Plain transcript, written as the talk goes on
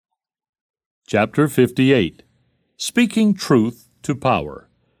Chapter 58. Speaking Truth to Power.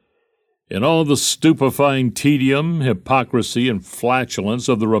 In all the stupefying tedium, hypocrisy, and flatulence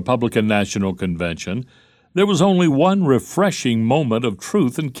of the Republican National Convention, there was only one refreshing moment of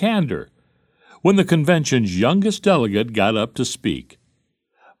truth and candor, when the convention's youngest delegate got up to speak.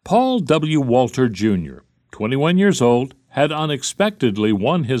 Paul W. Walter, Jr., 21 years old, had unexpectedly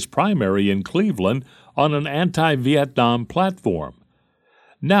won his primary in Cleveland on an anti-Vietnam platform.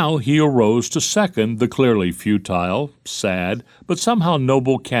 Now he arose to second the clearly futile, sad, but somehow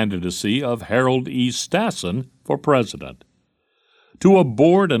noble candidacy of Harold E. Stassen for president. To a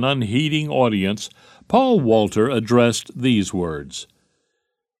bored and unheeding audience, Paul Walter addressed these words: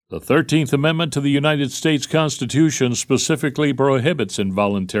 "The 13th Amendment to the United States Constitution specifically prohibits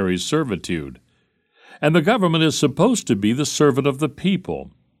involuntary servitude, and the government is supposed to be the servant of the people.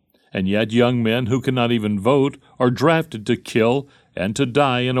 And yet young men who cannot even vote are drafted to kill and to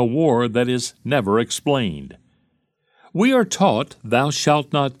die in a war that is never explained. We are taught, 'Thou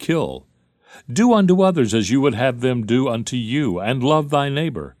shalt not kill.' 'Do unto others as you would have them do unto you,' and 'love thy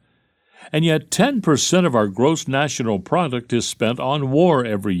neighbor.' And yet 10% of our gross national product is spent on war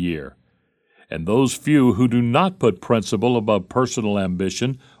every year. And those few who do not put principle above personal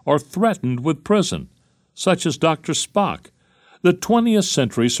ambition are threatened with prison, such as Dr. Spock, the 20th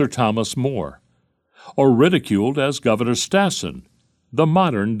century Sir Thomas More, or ridiculed as Governor Stassen, the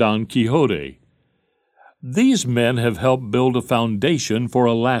modern Don Quixote. These men have helped build a foundation for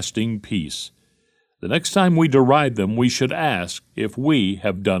a lasting peace. The next time we deride them, we should ask if we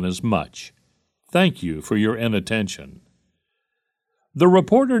have done as much. Thank you for your inattention." The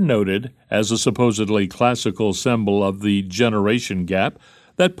reporter noted, as a supposedly classical symbol of the generation gap,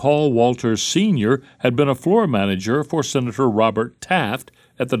 that Paul Walter Sr. had been a floor manager for Senator Robert Taft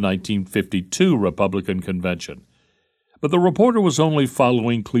at the 1952 Republican Convention. But the reporter was only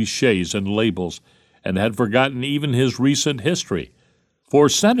following cliches and labels and had forgotten even his recent history, for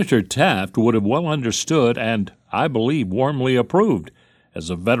Senator Taft would have well understood and, I believe, warmly approved,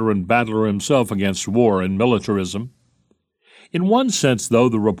 as a veteran battler himself against war and militarism. In one sense, though,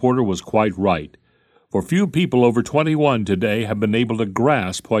 the reporter was quite right, for few people over 21 today have been able to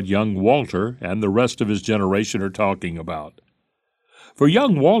grasp what young Walter and the rest of his generation are talking about. For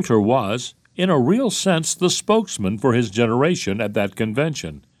young Walter was, in a real sense, the spokesman for his generation at that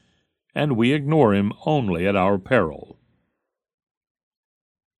convention, and we ignore him only at our peril.